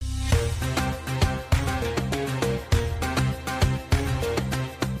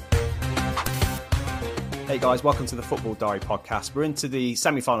Hey guys, welcome to the Football Diary podcast. We're into the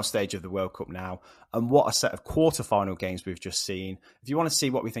semi-final stage of the World Cup now, and what a set of quarter-final games we've just seen. If you want to see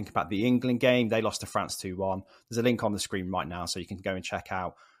what we think about the England game, they lost to France 2-1. There's a link on the screen right now, so you can go and check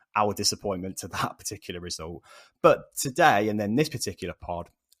out our disappointment to that particular result. But today, and then this particular pod,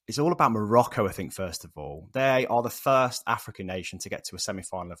 it's all about Morocco, I think, first of all. They are the first African nation to get to a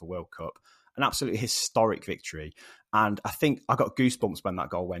semi-final of a World Cup. An absolutely historic victory. And I think I got goosebumps when that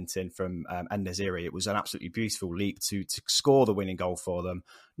goal went in from En-Nesyri. It was an absolutely beautiful leap to score the winning goal for them,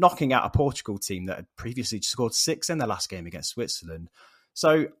 knocking out a Portugal team that had previously scored 6 in their last game against Switzerland.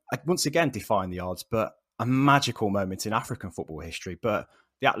 So, once again, defying the odds, but a magical moment in African football history. But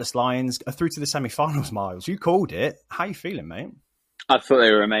the Atlas Lions are through to the semi-finals, Myles. You called it. How are you feeling, mate? I thought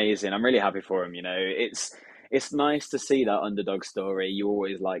they were amazing. I'm really happy for them. You know, it's nice to see that underdog story. You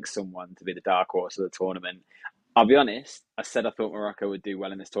always like someone to be the dark horse of the tournament. I'll be honest, I said I thought Morocco would do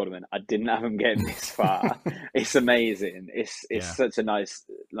well in this tournament. I didn't have them getting this far. It's amazing. It's such a nice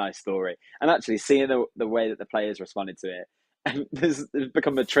story. And actually, seeing the way that the players responded to it, and there's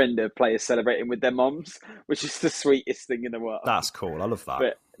become a trend of players celebrating with their moms, which is the sweetest thing in the world. That's cool. I love that.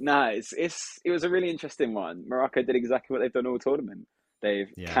 But no, it was a really interesting one. Morocco did exactly what they've done all tournament.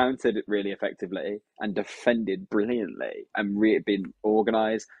 They've countered it really effectively and defended brilliantly and been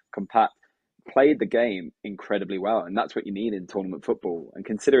organised, compact, played the game incredibly well. And that's what you need in tournament football. And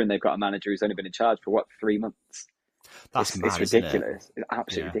considering they've got a manager who's only been in charge for, 3 months? It's ridiculous. It's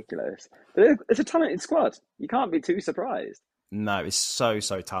absolutely ridiculous. But it's a talented squad. You can't be too surprised. No, it's so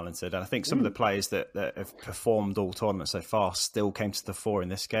talented. And I think some of the players that have performed all tournaments so far still came to the fore in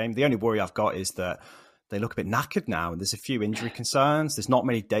this game. The only worry I've got is that they look a bit knackered now, and there's a few injury concerns. There's not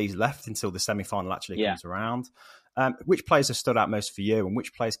many days left until the semi-final actually comes around. Which players have stood out most for you, and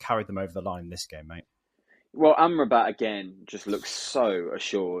which players carried them over the line in this game, mate? Well, Amrabat, again, just looks so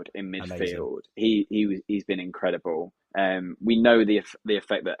assured in midfield. He's been incredible. We know the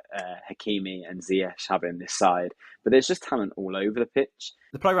effect that Hakimi and Ziyech have in this side, but there's just talent all over the pitch.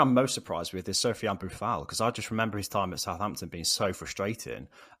 The player I'm most surprised with is Sofiane Boufal, because I just remember his time at Southampton being so frustrating,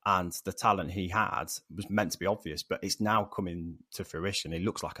 and the talent he had was meant to be obvious, but it's now coming to fruition. He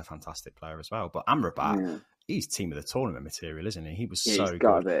looks like a fantastic player as well. But Amrabat, he's team of the tournament material, isn't he? He was so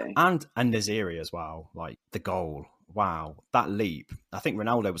good. And Nesiri as well, like the goal. Wow, that leap. I think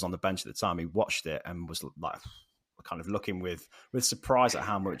Ronaldo was on the bench at the time. He watched it and was like kind of looking with surprise at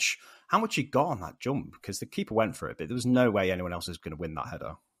how much he got on that jump, because the keeper went for it, but there was no way anyone else was going to win that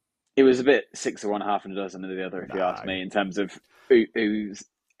header. It was a bit 6 of one, half a dozen of the other, if you ask me, in terms of who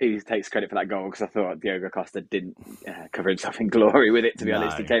takes credit for that goal, because I thought Diogo Costa didn't cover himself in glory with it, to be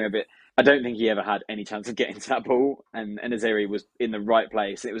honest. He came a bit... I don't think he ever had any chance of getting to that ball, and Azeri was in the right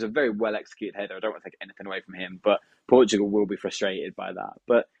place. It was a very well-executed header. I don't want to take anything away from him, but Portugal will be frustrated by that.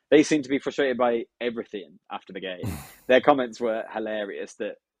 But they seem to be frustrated by everything after the game. Their comments were hilarious,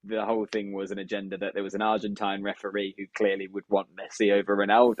 that the whole thing was an agenda, that there was an Argentine referee who clearly would want Messi over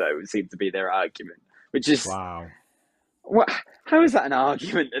Ronaldo. It seemed to be their argument, which is... Wow. How is that an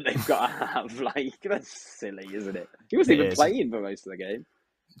argument that they've got to have? Like, that's silly, isn't it? He wasn't even playing for most of the game.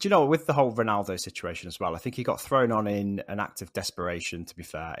 Do you know, with the whole Ronaldo situation as well, I think he got thrown on in an act of desperation, to be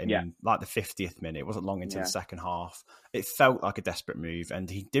fair, in like the 50th minute. It wasn't long into the second half. It felt like a desperate move, and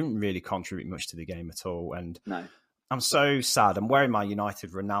he didn't really contribute much to the game at all. And I'm so sad. I'm wearing my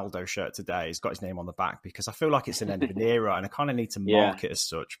United Ronaldo shirt today. He's got his name on the back, because I feel like it's an end of an era, and I kind of need to mark it as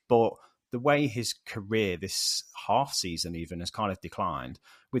such. But the way his career this half season even has kind of declined,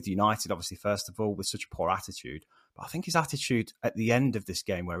 with United, obviously, first of all, with such a poor attitude. But I think his attitude at the end of this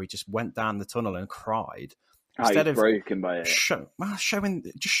game, where he just went down the tunnel and cried, instead of broken by it, show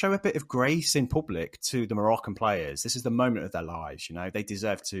a bit of grace in public to the Moroccan players. This is the moment of their lives. You know, they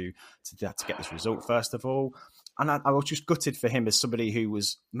deserve to get this result first of all. And I was just gutted for him as somebody who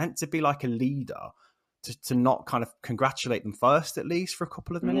was meant to be like a leader, to not kind of congratulate them first, at least for a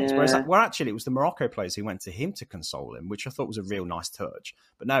couple of minutes. Whereas, actually, it was the Morocco players who went to him to console him, which I thought was a real nice touch.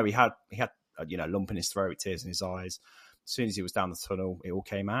 But no, he had a lump in his throat, tears in his eyes. As soon as he was down the tunnel, it all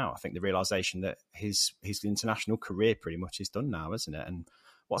came out. I think the realisation that his international career pretty much is done now, isn't it? And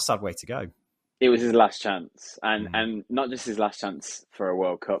what a sad way to go. It was his last chance. And not just his last chance for a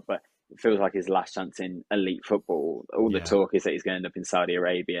World Cup, but it feels like his last chance in elite football. All the talk is that he's going to end up in Saudi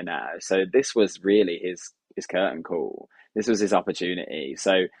Arabia now. So this was really his curtain call. This was his opportunity.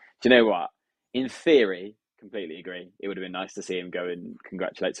 So do you know what? In theory, completely agree. It would have been nice to see him go and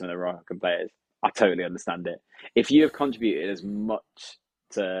congratulate some of the Moroccan players. I totally understand it. If you have contributed as much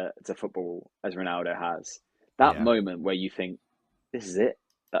to football as Ronaldo has, that moment where you think, this is it,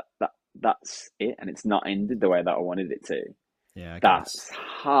 that's it, and it's not ended the way that I wanted it to. Yeah, I guess. That's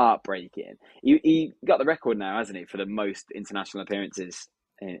heartbreaking. He got the record now, hasn't he, for the most international appearances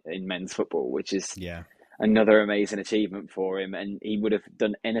in men's football, which is Yeah, another amazing achievement for him. And he would have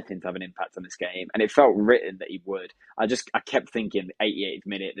done anything to have an impact on this game. And it felt written that he would. I kept thinking, 88th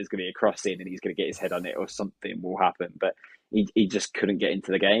minute, there's going to be a cross in and he's going to get his head on it or something will happen. But he just couldn't get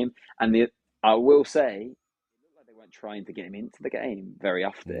into the game. And I will say, it looked like they weren't trying to get him into the game very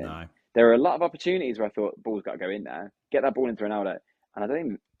often. no. There were a lot of opportunities where I thought, ball's got to go in there. Get that ball into Ronaldo. And I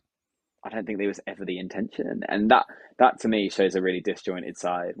don't think there was ever the intention. And that to me shows a really disjointed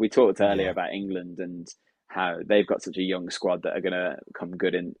side. We talked earlier about England and how they've got such a young squad that are going to come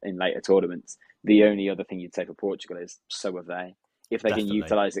good in later tournaments. The only other thing you'd say for Portugal is so have they. If they can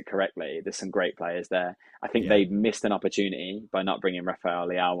utilise it correctly, there's some great players there. I think they've missed an opportunity by not bringing Rafael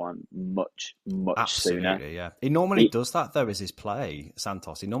Leao on much sooner. Yeah. He normally does that, though, as his play,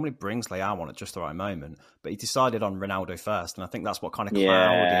 Santos. He normally brings Leao on at just the right moment, but he decided on Ronaldo first, and I think that's what kind of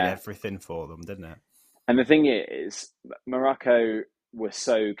clouded everything for them, didn't it? And the thing is, Morocco were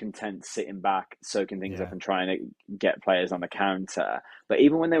so content sitting back, soaking things up and trying to get players on the counter. But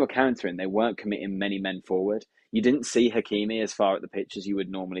even when they were countering, they weren't committing many men forward. You didn't see Hakimi as far at the pitch as you would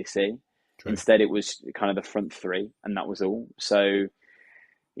normally see. True. Instead, it was kind of the front three, and that was all. So,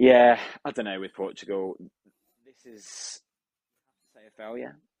 yeah, I don't know, with Portugal, this is, I have to say, a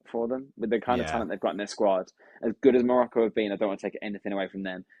failure for them with the kind of talent they've got in their squad. As good as Morocco have been, I don't want to take anything away from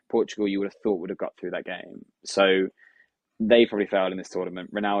them. Portugal, you would have thought, would have got through that game. So they probably failed in this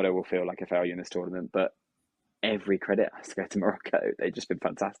tournament. Ronaldo will feel like a failure in this tournament, but every credit has to go to Morocco. They've just been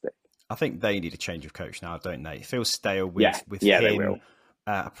fantastic. I think they need a change of coach now, don't they? It feels stale with him,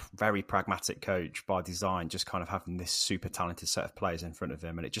 a very pragmatic coach by design, just kind of having this super talented set of players in front of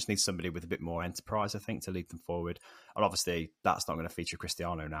him. And it just needs somebody with a bit more enterprise, I think, to lead them forward. And obviously, that's not going to feature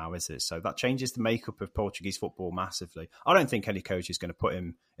Cristiano now, is it? So that changes the makeup of Portuguese football massively. I don't think any coach is going to put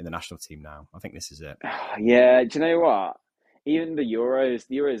him in the national team now. I think this is it. Yeah, do you know what? Even the Euros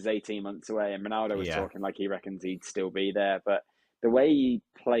is 18 months away, and Ronaldo was talking like he reckons he'd still be there. But the way he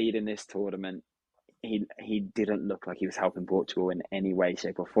played in this tournament, he didn't look like he was helping Portugal in any way,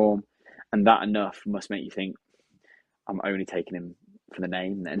 shape or form. And that enough must make you think, I'm only taking him for the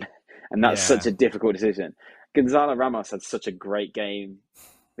name then. And that's such a difficult decision. Gonzalo Ramos had such a great game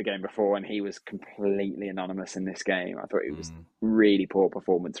the game before, and he was completely anonymous in this game. I thought it was really poor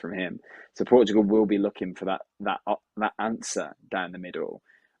performance from him. So Portugal will be looking for that answer down the middle.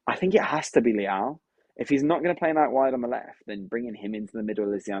 I think it has to be Leao. If he's not going to play him out wide on the left, then bringing him into the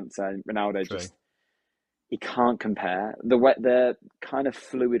middle is the answer. And Ronaldo he can't compare. The kind of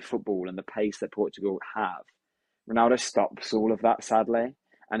fluid football and the pace that Portugal have, Ronaldo stops all of that, sadly.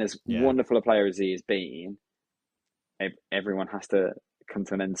 And as wonderful a player as he has been, everyone has to come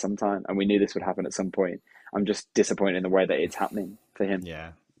to an end sometime. And we knew this would happen at some point. I'm just disappointed in the way that it's happening for him.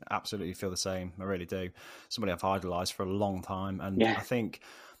 Yeah, absolutely feel the same. I really do. Somebody I've idolised for a long time. And I think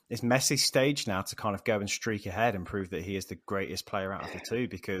it's Messi's stage now to kind of go and streak ahead and prove that he is the greatest player out of the two,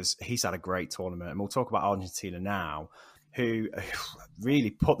 because he's had a great tournament. And we'll talk about Argentina now, who really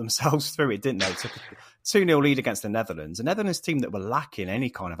put themselves through it, didn't they? Took a 2-0 lead against the Netherlands. A Netherlands team that were lacking any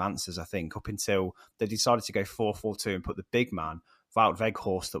kind of answers, I think, up until they decided to go 4-4-2 and put the big man, Wout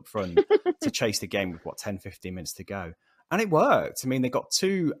Weghorst, up front to chase the game with, 10, 15 minutes to go. And it worked. I mean, they got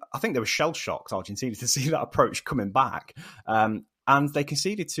I think they were shell-shocked, Argentina, to see that approach coming back. And they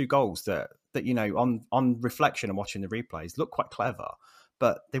conceded 2 goals that on reflection and watching the replays, looked quite clever.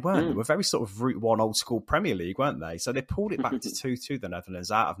 But they weren't. They were very sort of Route 1 old school Premier League, weren't they? So they pulled it back to 2-2, the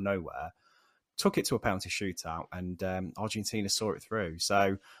Netherlands, out of nowhere, took it to a penalty shootout, and Argentina saw it through.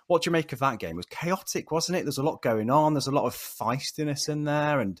 So what do you make of that game? It was chaotic, wasn't it? There's a lot going on. There's a lot of feistiness in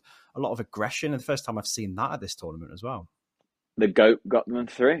there and a lot of aggression. And the first time I've seen that at this tournament as well. The GOAT got them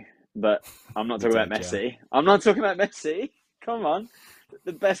through. But I'm not talking about Messi. Yeah. I'm not talking about Messi. Come on.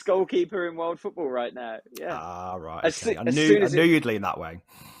 The best goalkeeper in world football right now. Yeah. Ah, right. Okay. I knew you'd lean that way.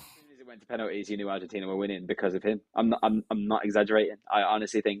 As soon as it went to penalties, you knew Argentina were winning because of him. I'm not exaggerating. I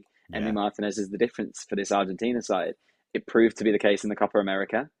honestly think Emi Martinez is the difference for this Argentina side. It proved to be the case in the Copa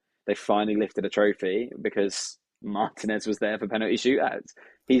America. They finally lifted a trophy because Martinez was there for penalty shootouts.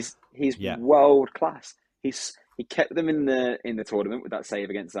 He's world class. He kept them in the tournament with that save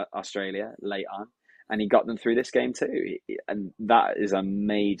against Australia late on. And he got them through this game too. And that is a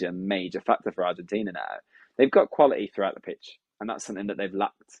major, major factor for Argentina now. They've got quality throughout the pitch. And that's something that they've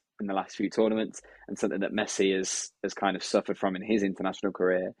lacked in the last few tournaments, and something that Messi has kind of suffered from in his international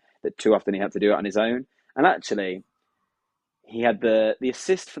career, that too often he had to do it on his own. And actually, he had the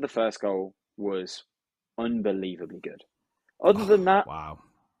assist for the first goal was unbelievably good. Other than that, wow,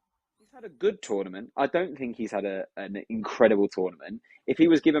 had a good tournament. I don't think he's had an incredible tournament. If he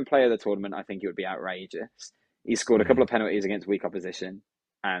was given player of the tournament, I think it would be outrageous. He scored a couple of penalties against weak opposition,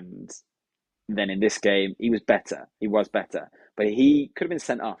 and then in this game, he was better. He was better, but he could have been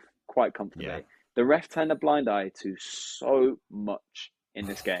sent off quite comfortably. Yeah. The ref turned a blind eye to so much in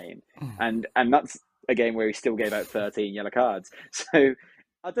this game, and that's a game where he still gave out 13 yellow cards. So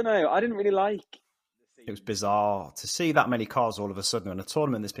I don't know. I didn't really like. It was bizarre to see that many cards all of a sudden in a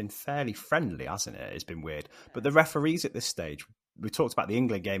tournament that's been fairly friendly, hasn't it? It's been weird. But the referees at this stage, we talked about the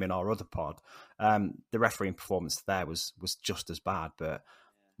England game in our other pod. The refereeing performance there was just as bad. But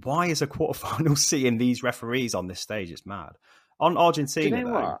why is a quarterfinal seeing these referees on this stage? It's mad. On Argentina, do you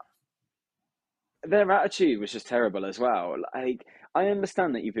know what? Their attitude was just terrible as well. Like, I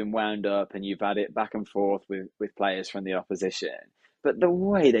understand that you've been wound up and you've had it back and forth with players from the opposition. But the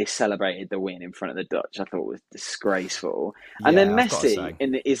way they celebrated the win in front of the Dutch, I thought was disgraceful. Yeah, and then Messi,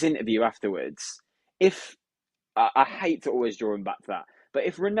 in his interview afterwards, I hate to always draw him back to that, but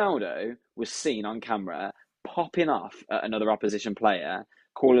if Ronaldo was seen on camera popping off at another opposition player,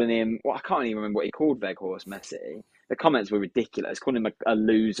 calling him, I can't even remember what he called Weghorst Messi. The comments were ridiculous, calling him a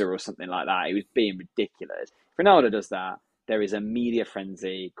loser or something like that. He was being ridiculous. If Ronaldo does that, there is a media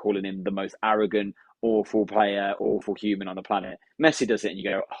frenzy calling him the most arrogant, awful player, awful human on the planet. Messi does it and you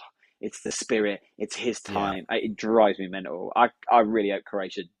go, oh, it's the spirit, it's his time. Yeah. It drives me mental. I really hope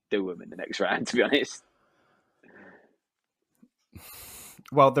Croatia do him in the next round, to be honest.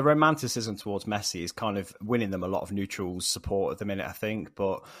 Well, the romanticism towards Messi is kind of winning them a lot of neutral support at the minute, I think.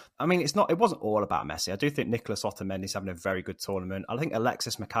 But I mean, it wasn't all about Messi. I do think Nicolas Otamendi's having a very good tournament. I think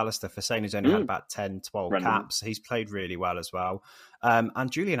Alexis McAllister, for saying he's only had about 10, 12 caps, he's played really well as well. And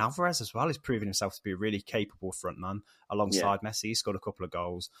Julian Alvarez as well is proving himself to be a really capable frontman alongside Messi. He scored a couple of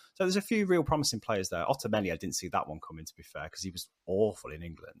goals. So there's a few real promising players there. Otamendi, I didn't see that one coming, to be fair, because he was awful in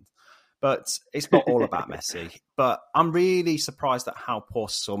England. But it's not all about Messi. But I'm really surprised at how poor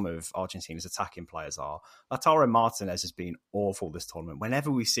some of Argentina's attacking players are. Lautaro Martinez has been awful this tournament.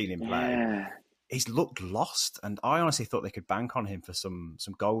 Whenever we've seen him play, he's looked lost. And I honestly thought they could bank on him for some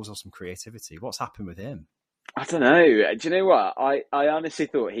goals or some creativity. What's happened with him? I don't know. Do you know what? I honestly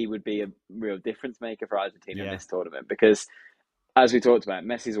thought he would be a real difference maker for Argentina in this tournament. Because, as we talked about,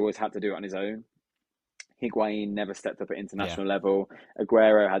 Messi's always had to do it on his own. Higuain never stepped up at international level.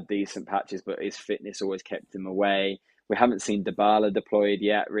 Aguero had decent patches, but his fitness always kept him away. We haven't seen Dybala deployed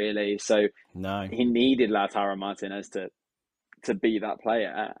yet, really. So he needed Lautaro Martinez to be that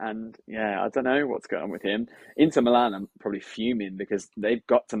player. And I don't know what's going on with him. Inter Milan, I'm probably fuming because they've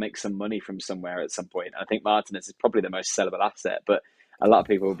got to make some money from somewhere at some point. I think Martinez is probably the most sellable asset, but a lot of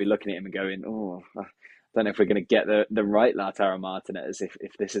people will be looking at him and going, oh, I don't know if we're going to get the right Lautaro Martinez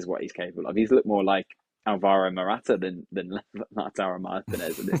if this is what he's capable of. He's looked more like Alvaro Morata than Lautaro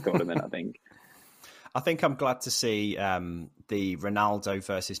Martinez in this tournament, I think. I think I'm glad to see the Ronaldo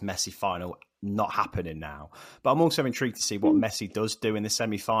versus Messi final not happening now. But I'm also intrigued to see what Messi does do in the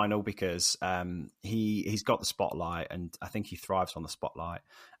semi-final because he's got the spotlight and I think he thrives on the spotlight.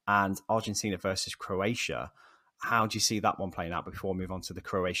 And Argentina versus Croatia, how do you see that one playing out before we move on to the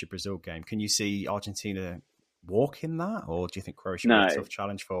Croatia-Brazil game? Can you see Argentina walking that, or do you think Croatia will be a tough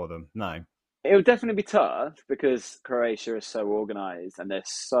challenge for them? No. It will definitely be tough because Croatia is so organised and they're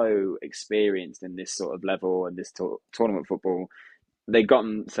so experienced in this sort of level and this tournament football. They got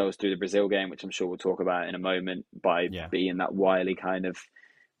themselves through the Brazil game, which I'm sure we'll talk about in a moment, by being that wily kind of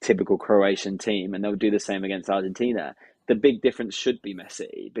typical Croatian team, and they'll do the same against Argentina. The big difference should be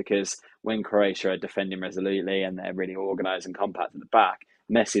Messi, because when Croatia are defending resolutely and they're really organised and compact at the back,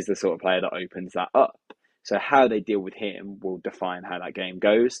 Messi's the sort of player that opens that up. So how they deal with him will define how that game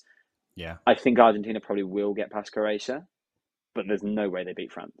goes. Yeah, I think Argentina probably will get past Croatia, but there's no way they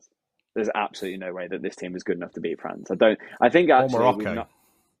beat France. There's absolutely no way that this team is good enough to beat France. I think actually,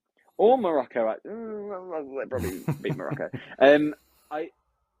 or Morocco. They'll probably beat Morocco. Because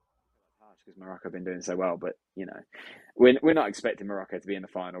Morocco have been doing so well, but we're not expecting Morocco to be in the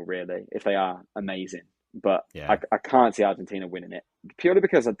final really. If they are, amazing, but I can't see Argentina winning it purely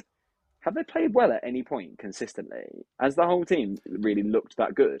because have they played well at any point consistently? Has the whole team really looked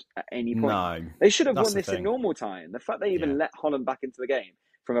that good at any point? No. They should have won this in normal time. The fact they even let Holland back into the game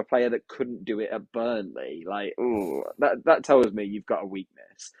from a player that couldn't do it at Burnley, that tells me you've got a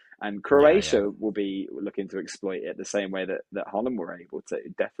weakness. And Croatia will be looking to exploit it the same way that Holland were able to,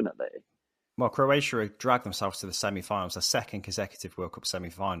 definitely. Well, Croatia dragged themselves to the semi-finals, their second consecutive World Cup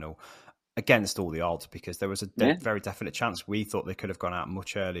semi-final. against all the odds, because there was a Yeah. very definite chance we thought they could have gone out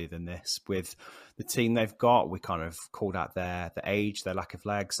much earlier than this. With the team they've got, we kind of called out their age, their lack of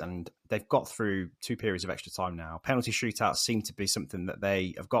legs, and they've got through 2 periods of extra time now. Penalty shootouts seem to be something that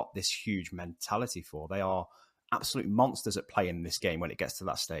they have got this huge mentality for. They are absolute monsters at playing this game when it gets to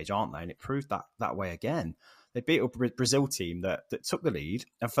that stage, aren't they? And it proved that way again. They beat a Brazil team that took the lead,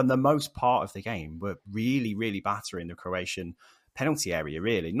 and for the most part of the game were really, really battering the Croatian penalty area,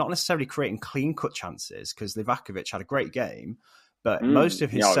 really. Not necessarily creating clean-cut chances, because Livakovic had a great game, but most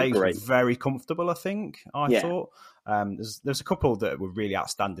of his saves were very comfortable, I think, I thought. There's a couple that were really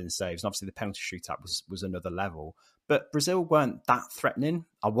outstanding saves, and obviously the penalty shootout was another level. But Brazil weren't that threatening.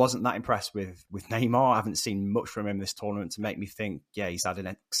 I wasn't that impressed with Neymar. I haven't seen much from him this tournament to make me think, yeah, he's had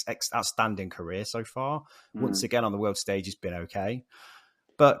an outstanding career so far. Once again, on the world stage, he's been okay.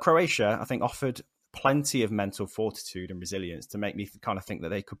 But Croatia, I think, offered plenty of mental fortitude and resilience to make me kind of think that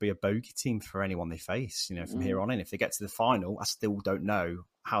they could be a bogey team for anyone they face, from here on in. If they get to the final, I still don't know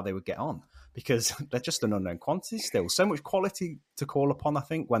how they would get on, because they're just an unknown quantity still. So much quality to call upon, I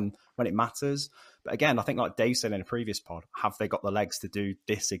think, when it matters. But again, I think, like Dave said in a previous pod, have they got the legs to do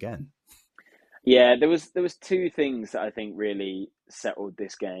this again? Yeah, there was 2 things that I think really settled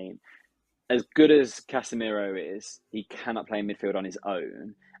this game. As good as Casemiro is, he cannot play in midfield on his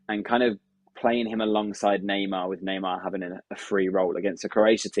own, and kind of playing him alongside Neymar, with Neymar having a free role against a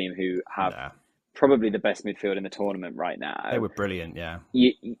Croatia team who have probably the best midfield in the tournament right now. They were brilliant, yeah.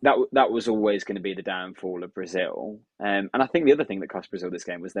 That was always going to be the downfall of Brazil. And I think the other thing that cost Brazil this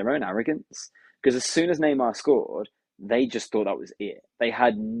game was their own arrogance. Because as soon as Neymar scored, they just thought that was it. They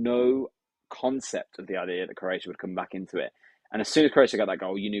had no concept of the idea that Croatia would come back into it. And as soon as Croatia got that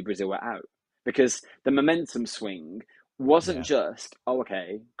goal, you knew Brazil were out. Because the momentum swing wasn't just,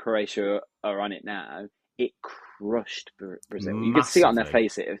 Croatia are on it now. It crushed Brazil. Massively. You could see it on their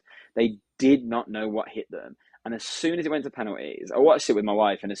faces. They did not know what hit them. And as soon as it went to penalties, I watched it with my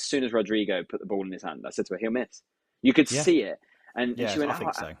wife, and as soon as Rodrigo put the ball in his hand, I said to her, he'll miss. You could see it. And she went, I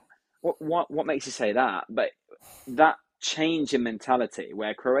think so. What makes you say that? But that change in mentality,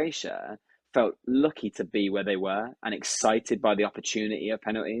 where Croatia felt lucky to be where they were and excited by the opportunity of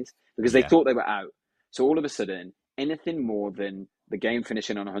penalties, because they thought they were out. So all of a sudden, anything more than the game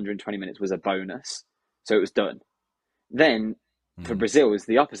finishing on 120 minutes was a bonus. So it was done. Then for Brazil, it was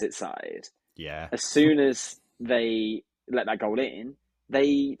the opposite side. Yeah. As soon as they let that goal in,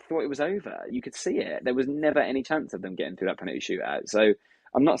 they thought it was over. You could see it. There was never any chance of them getting through that penalty shootout. So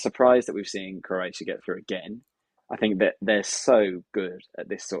I'm not surprised that we've seen Croatia get through again. I think that they're so good at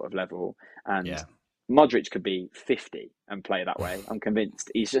this sort of level. And Modric could be 50 and play that way. I'm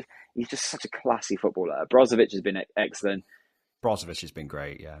convinced. He's just such a classy footballer. Brozovic has been excellent. Brozovic has been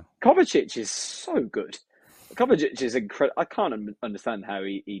great, yeah. Kovacic is so good. Kovacic is incredible. I can't understand how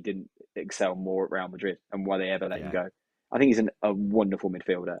he didn't excel more at Real Madrid and why they ever let him go. I think he's a wonderful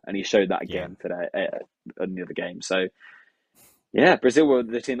midfielder, and he showed that again today in the other game. So, yeah, Brazil were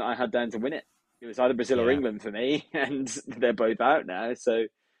the team that I had down to win it. It was either Brazil or England for me, and they're both out now. So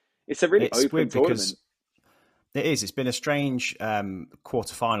it's a really open tournament. It is. It's been a strange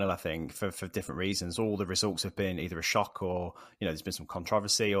quarterfinal, I think, for different reasons. All the results have been either a shock, or there's been some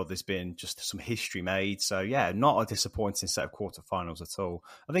controversy, or there's been just some history made. So yeah, not a disappointing set of quarterfinals at all.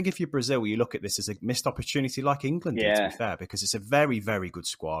 I think if you're Brazil, you look at this as a missed opportunity, like England did, to be fair, because it's a very, very good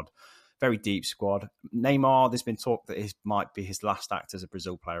squad, very deep squad. Neymar, there's been talk that it might be his last act as a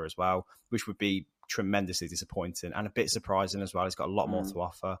Brazil player as well, which would be tremendously disappointing and a bit surprising as well. He's got a lot more to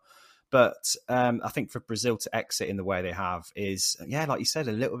offer. But I think for Brazil to exit in the way they have is, like you said,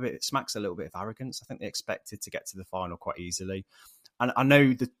 it smacks a little bit of arrogance. I think they expected to get to the final quite easily. And I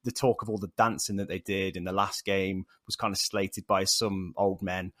know the talk of all the dancing that they did in the last game was kind of slated by some old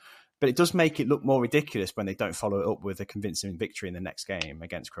men. But it does make it look more ridiculous when they don't follow it up with a convincing victory in the next game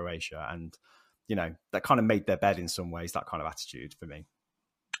against Croatia. And, that kind of made their bed in some ways, that kind of attitude for me.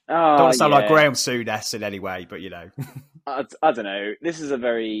 Don't sound like Graham Souness in any way, but I don't know. This is a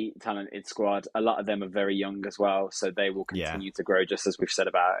very talented squad. A lot of them are very young as well, so they will continue to grow, just as we've said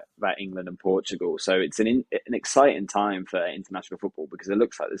about England and Portugal. So it's an exciting time for international football, because it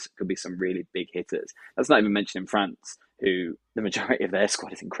looks like this could be some really big hitters. That's not even mentioning France, who the majority of their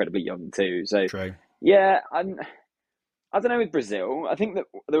squad is incredibly young too. So true. Yeah, I don't know with Brazil. I think that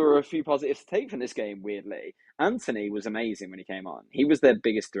there were a few positives to take from this game, weirdly. Anthony was amazing when he came on. He was their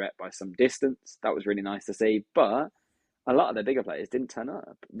biggest threat by some distance. That was really nice to see. But a lot of their bigger players didn't turn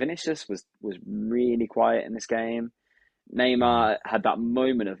up. Vinicius was really quiet in this game. Neymar had that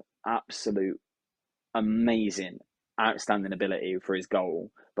moment of absolute amazing, outstanding ability for his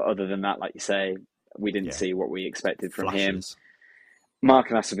goal. But other than that, like you say, we didn't see what we expected from him.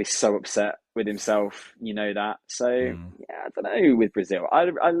 Marquinhos will be so upset with himself, you know that. So yeah, I don't know with Brazil.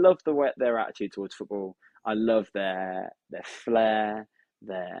 I love their attitude towards football. I love their flair,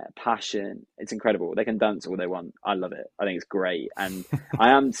 their passion. It's incredible. They can dance all they want. I love it. I think it's great, and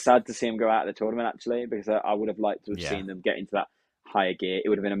I am sad to see them go out of the tournament actually, because I would have liked to have seen them get into that higher gear. It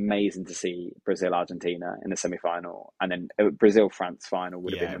would have been amazing to see Brazil Argentina in the semi-final, and then Brazil France final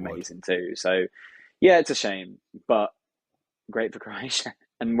would have been amazing too. So yeah, it's a shame, but great for Croatia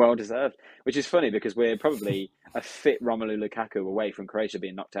and well deserved. Which is funny because we're probably a fit Romelu Lukaku away from Croatia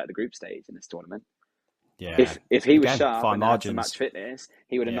being knocked out of the group stage in this tournament. Yeah. If he was sharp and had some match fitness,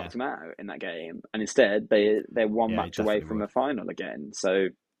 he would have knocked him out in that game. And instead, they're one match away from a final again. So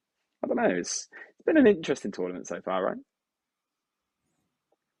I don't know. It's been an interesting tournament so far, right?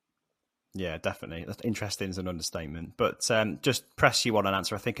 Yeah, definitely. That's interesting is an understatement. But just press you on an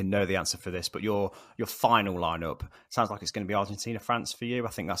answer. I think I know the answer for this, but your final lineup sounds like it's going to be Argentina, France for you.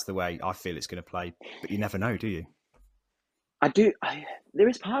 I think that's the way I feel it's going to play. But you never know, do you? I do. There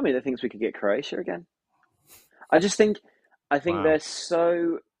is part of me that thinks we could get Croatia again. I think they're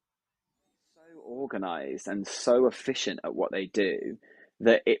so organised and so efficient at what they do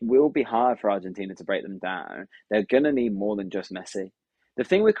that it will be hard for Argentina to break them down. They're going to need more than just Messi. The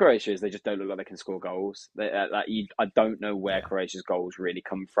thing with Croatia is they just don't look like they can score goals. I don't know where Croatia's goals really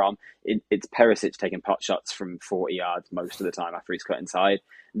come from. It's Perisic taking pot shots from 40 yards most of the time after he's cut inside.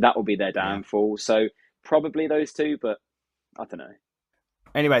 That will be their downfall. So probably those two, but I don't know.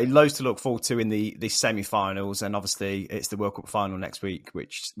 Anyway, loads to look forward to in the semi-finals, and obviously it's the World Cup final next week,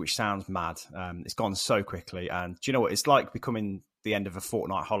 which sounds mad. It's gone so quickly, and do you know what? It's like becoming the end of a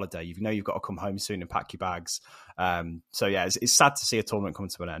fortnight holiday. You know you've got to come home soon and pack your bags. So yeah, it's sad to see a tournament come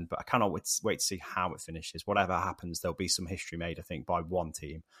to an end, but I cannot wait to see how it finishes. Whatever happens, there'll be some history made, I think, by one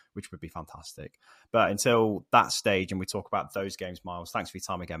team, which would be fantastic. But until that stage, and we talk about those games, Myles, thanks for your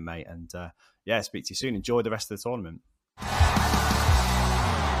time again, mate. And speak to you soon. Enjoy the rest of the tournament.